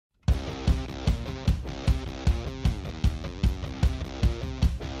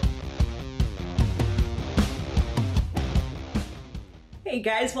Hey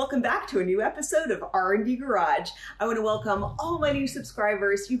guys, welcome back to a new episode of R&D Garage. I want to welcome all my new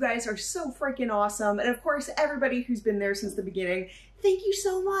subscribers. You guys are so freaking awesome. And of course, everybody who's been there since the beginning, thank you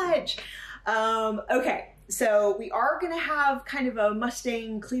so much. Okay, so we are going to have kind of a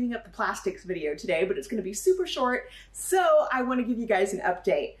Mustang cleaning up the plastics video today, but it's going to be super short. So I want to give you guys an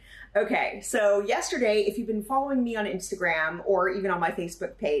update. Okay, so yesterday, if you've been following me on Instagram or even on my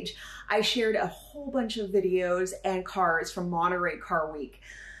Facebook page, I shared a whole bunch of videos and cars from Monterey Car Week.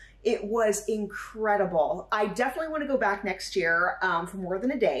 It was incredible. I definitely want to go back next year for more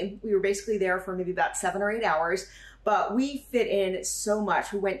than a day. We were basically there for maybe about 7 or 8 hours, but we fit in so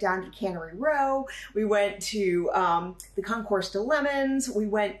much. We went down to Cannery Row. We went to the Concours de Lemons. We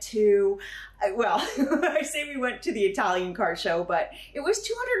went to, well, I say we went to the Italian car show, but it was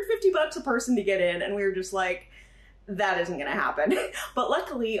 $250 a person to get in. And we were just like, that isn't gonna happen. But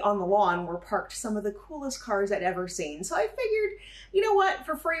luckily on the lawn were parked some of the coolest cars I'd ever seen. So I figured, you know what,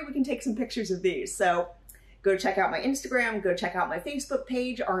 for free, we can take some pictures of these. So go check out my Instagram, go check out my Facebook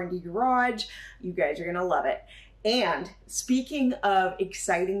page, R&D Garage. You guys are gonna love it. And speaking of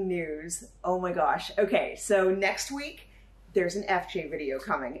exciting news, oh my gosh. Okay, so next week, there's an FJ video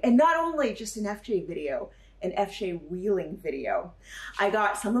coming. And not only just an FJ video, an FJ wheeling video. I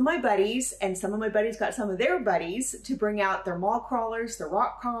got some of my buddies, and some of my buddies got some of their buddies to bring out their mall crawlers, their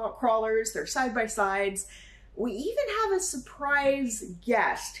rock crawlers, their side-by-sides. We even have a surprise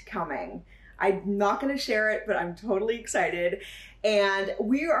guest coming. I'm not gonna share it, but I'm totally excited. And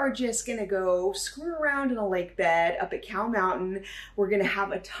we are just gonna go screw around in a lake bed up at Cow Mountain. We're gonna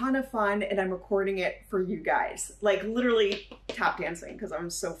have a ton of fun, and I'm recording it for you guys. Like literally tap dancing, because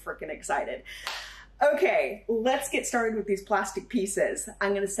I'm so freaking excited. Okay, let's get started with these plastic pieces.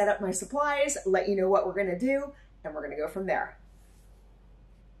 I'm gonna set up my supplies, let you know what we're gonna do, and we're gonna go from there.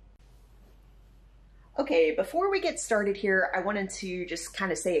 Okay, before we get started here, I wanted to just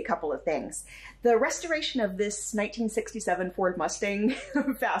kind of say a couple of things. The restoration of this 1967 Ford Mustang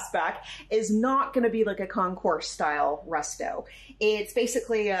Fastback is not going to be like a concours style resto. It's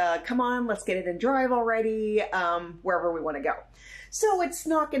basically a, come on, let's get it in drive already, wherever we want to go. So it's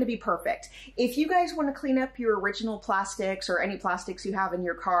not going to be perfect. If you guys want to clean up your original plastics or any plastics you have in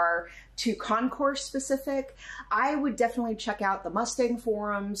your car to concours specific, I would definitely check out the Mustang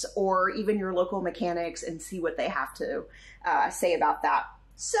forums or even your local mechanics and see what they have to say about that.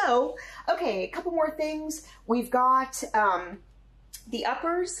 So, okay, a couple more things. We've got the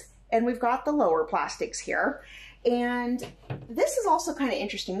uppers and we've got the lower plastics here. And this is also kind of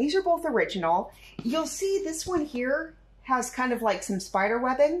interesting. These are both original. You'll see this one here has kind of like some spider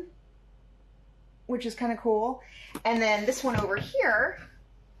webbing, which is kind of cool. And then this one over here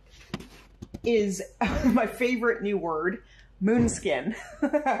is my favorite new word, moonskin.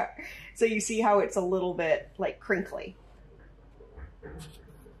 So you see how it's a little bit like crinkly.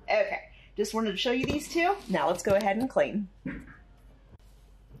 Okay, just wanted to show you these two. Now let's go ahead and clean.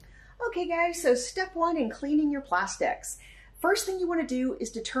 Okay guys, so step one in cleaning your plastics. First thing you want to do is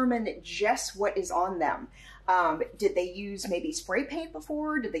determine just what is on them. Did they use maybe spray paint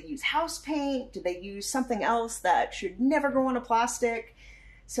before? Did they use house paint? Did they use something else that should never go on a plastic?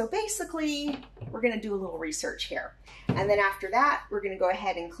 So basically, we're going to do a little research here. And then after that, we're going to go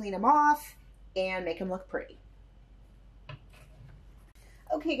ahead and clean them off and make them look pretty.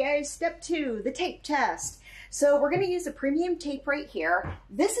 Okay guys, step two, the tape test. So we're going to use a premium tape right here.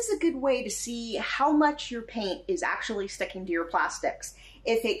 This is a good way to see how much your paint is actually sticking to your plastics.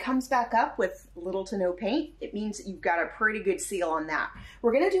 If it comes back up with little to no paint, it means that you've got a pretty good seal on that.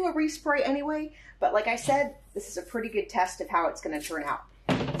 We're going to do a respray anyway, but like I said, this is a pretty good test of how it's going to turn out.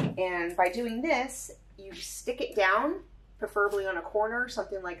 And by doing this, you stick it down, preferably on a corner,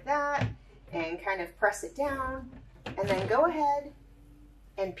 something like that, and kind of press it down, and then go ahead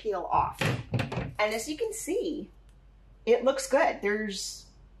and peel off. And as you can see, it looks good. There's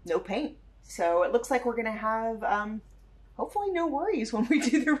no paint. So it looks like we're gonna have hopefully no worries when we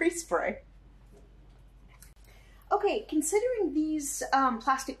do the respray. Okay, considering these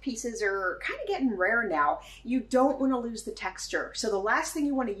plastic pieces are kind of getting rare now, you don't want to lose the texture. So the last thing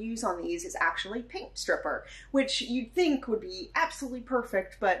you want to use on these is actually paint stripper, which you'd think would be absolutely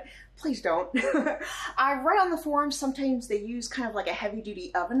perfect, but please don't. I read on the forums sometimes they use kind of like a heavy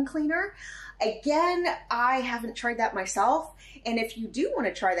duty oven cleaner. Again, I haven't tried that myself. And if you do want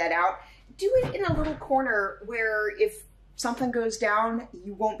to try that out, do it in a little corner where if something goes down,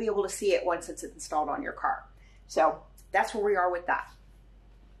 you won't be able to see it once it's installed on your car. So that's where we are with that.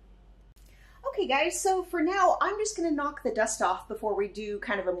 Okay guys, so for now, I'm just gonna knock the dust off before we do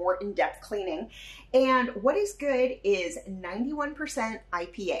kind of a more in-depth cleaning. And what is good is 91%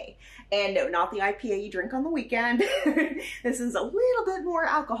 IPA. And no, not the IPA you drink on the weekend. This is a little bit more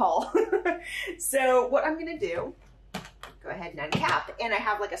alcohol. So what I'm gonna do, go ahead and uncap. And I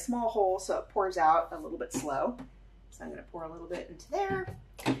have like a small hole so it pours out a little bit slow. So I'm gonna pour a little bit into there.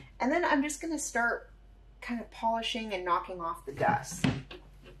 And then I'm just gonna start kind of polishing and knocking off the dust.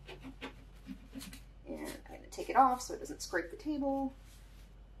 And I'm going to take it off so it doesn't scrape the table.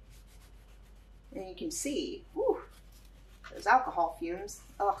 And you can see, whew, those alcohol fumes.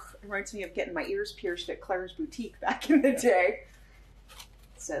 Ugh, it reminds me of getting my ears pierced at Claire's Boutique back in the day.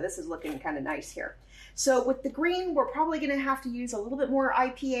 So this is looking kind of nice here. So with the green, we're probably going to have to use a little bit more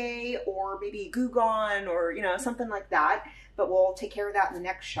IPA or maybe Goo Gone or, you know, something like that. But we'll take care of that in the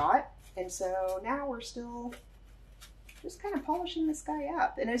next shot. And so now we're still just kind of polishing this guy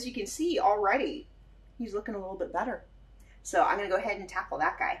up. And as you can see already, he's looking a little bit better. So I'm gonna go ahead and tackle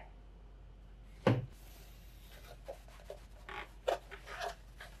that guy.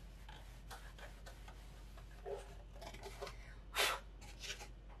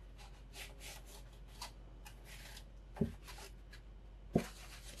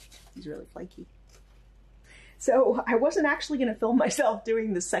 He's really flaky. So I wasn't actually gonna film myself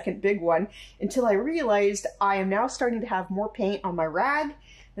doing the second big one until I realized I am now starting to have more paint on my rag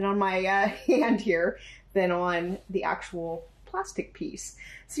and on my hand here than on the actual plastic piece.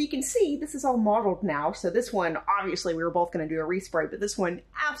 So you can see this is all modeled now. So this one, obviously we were both going to do a respray, but this one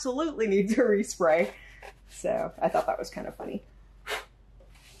absolutely needs a respray. So I thought that was kind of funny.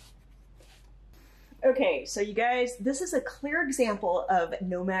 Okay, so you guys, this is a clear example of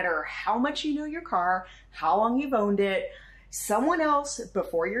no matter how much you know your car, how long you've owned it, someone else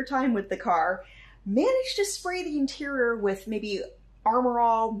before your time with the car managed to spray the interior with maybe Armor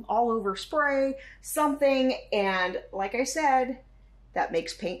all over spray, something, and like I said, that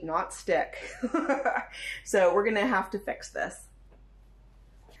makes paint not stick. So we're gonna have to fix this.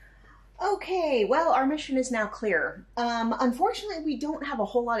 Okay, well, our mission is now clear. Unfortunately, we don't have a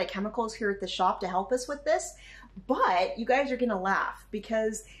whole lot of chemicals here at the shop to help us with this, but you guys are gonna laugh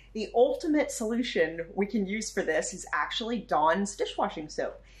because the ultimate solution we can use for this is actually Dawn's dishwashing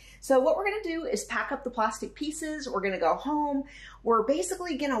soap. So what we're gonna do is pack up the plastic pieces, we're gonna go home, we're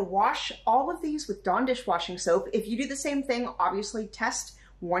basically gonna wash all of these with Dawn dishwashing soap. If you do the same thing, obviously test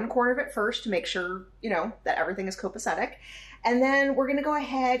one corner of it first to make sure, you know, that everything is copacetic. And then we're gonna go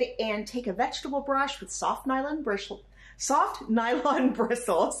ahead and take a vegetable brush with soft nylon bristles,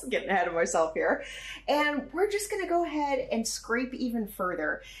 getting ahead of myself here. And we're just gonna go ahead and scrape even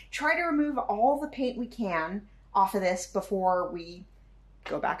further. Try to remove all the paint we can off of this before we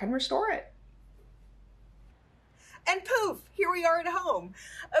go back and restore it. And poof, here we are at home.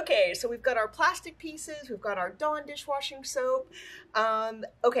 Okay, so we've got our plastic pieces, we've got our Dawn dishwashing soap.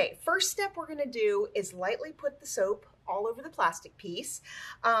 Okay, first step we're gonna do is lightly put the soap all over the plastic piece.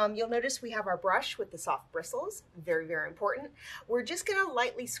 You'll notice we have our brush with the soft bristles, very, very important. We're just gonna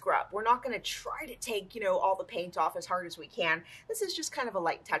lightly scrub. We're not gonna try to take, you know, all the paint off as hard as we can. This is just kind of a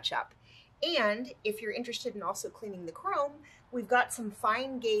light touch up. And if you're interested in also cleaning the chrome, we've got some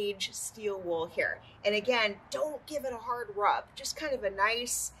fine gauge steel wool here. And again, don't give it a hard rub, just kind of a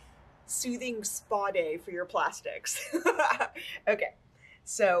nice soothing spa day for your plastics. Okay,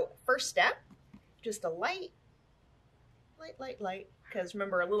 so first step, just a light, because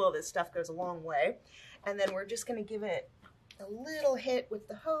remember a little of this stuff goes a long way. And then we're just gonna give it a little hit with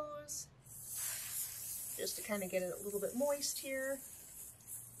the hose, just to kind of get it a little bit moist here.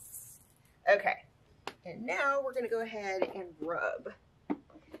 Okay, and now we're gonna go ahead and rub.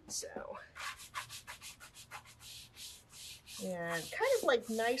 So, and kind of like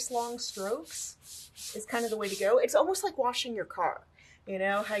nice long strokes is kind of the way to go. It's almost like washing your car. You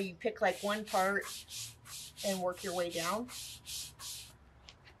know, how you pick like one part and work your way down.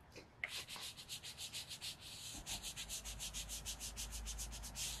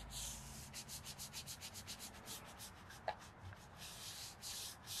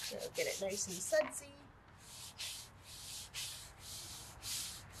 So get it nice and sudsy.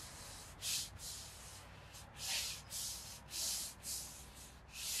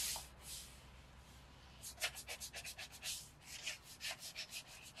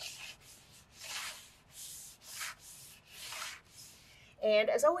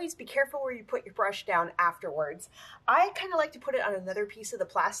 And as always, be careful where you put your brush down afterwards. I kind of like to put it on another piece of the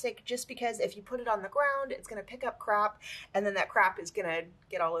plastic just because if you put it on the ground, it's gonna pick up crap and then that crap is gonna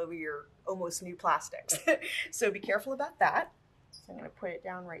get all over your almost new plastics. So be careful about that. So I'm gonna put it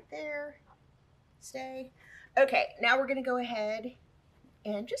down right there, stay. Okay, now we're gonna go ahead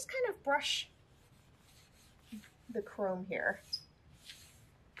and just kind of brush the chrome here.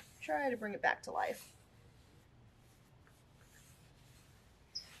 Try to bring it back to life.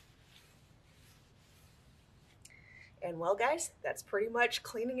 And well guys, that's pretty much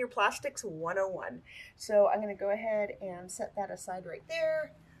cleaning your plastics 101. So I'm gonna go ahead and set that aside right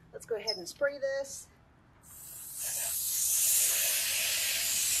there. Let's go ahead and spray this.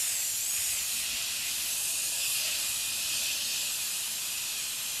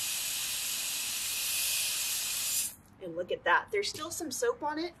 And look at that. There's still some soap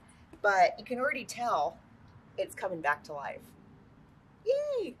on it, but you can already tell it's coming back to life.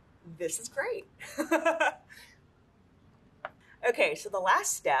 Yay! This is great. Okay, so the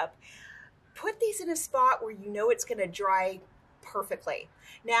last step, put these in a spot where you know it's gonna dry perfectly.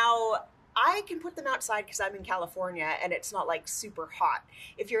 Now, I can put them outside because I'm in California and it's not like super hot.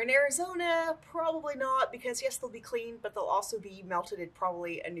 If you're in Arizona, probably not, because yes, they'll be clean, but they'll also be melted in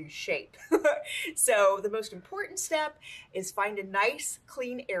probably a new shape. So the most important step is find a nice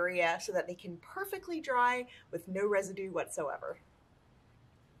clean area so that they can perfectly dry with no residue whatsoever.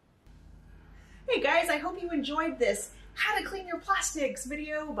 Hey guys, I hope you enjoyed this How to Clean Your Plastics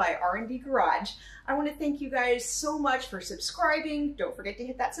video by R&Dgarage. I want to thank you guys so much for subscribing. Don't forget to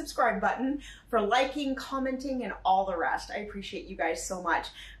hit that subscribe button, for liking, commenting, and all the rest. I appreciate you guys so much.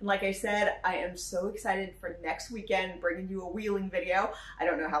 And like I said, I am so excited for next weekend, bringing you a wheeling video. I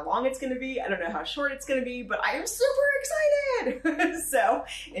don't know how long it's going to be. I don't know how short it's going to be, but I am super excited. So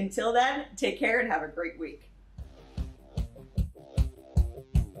until then, take care and have a great week.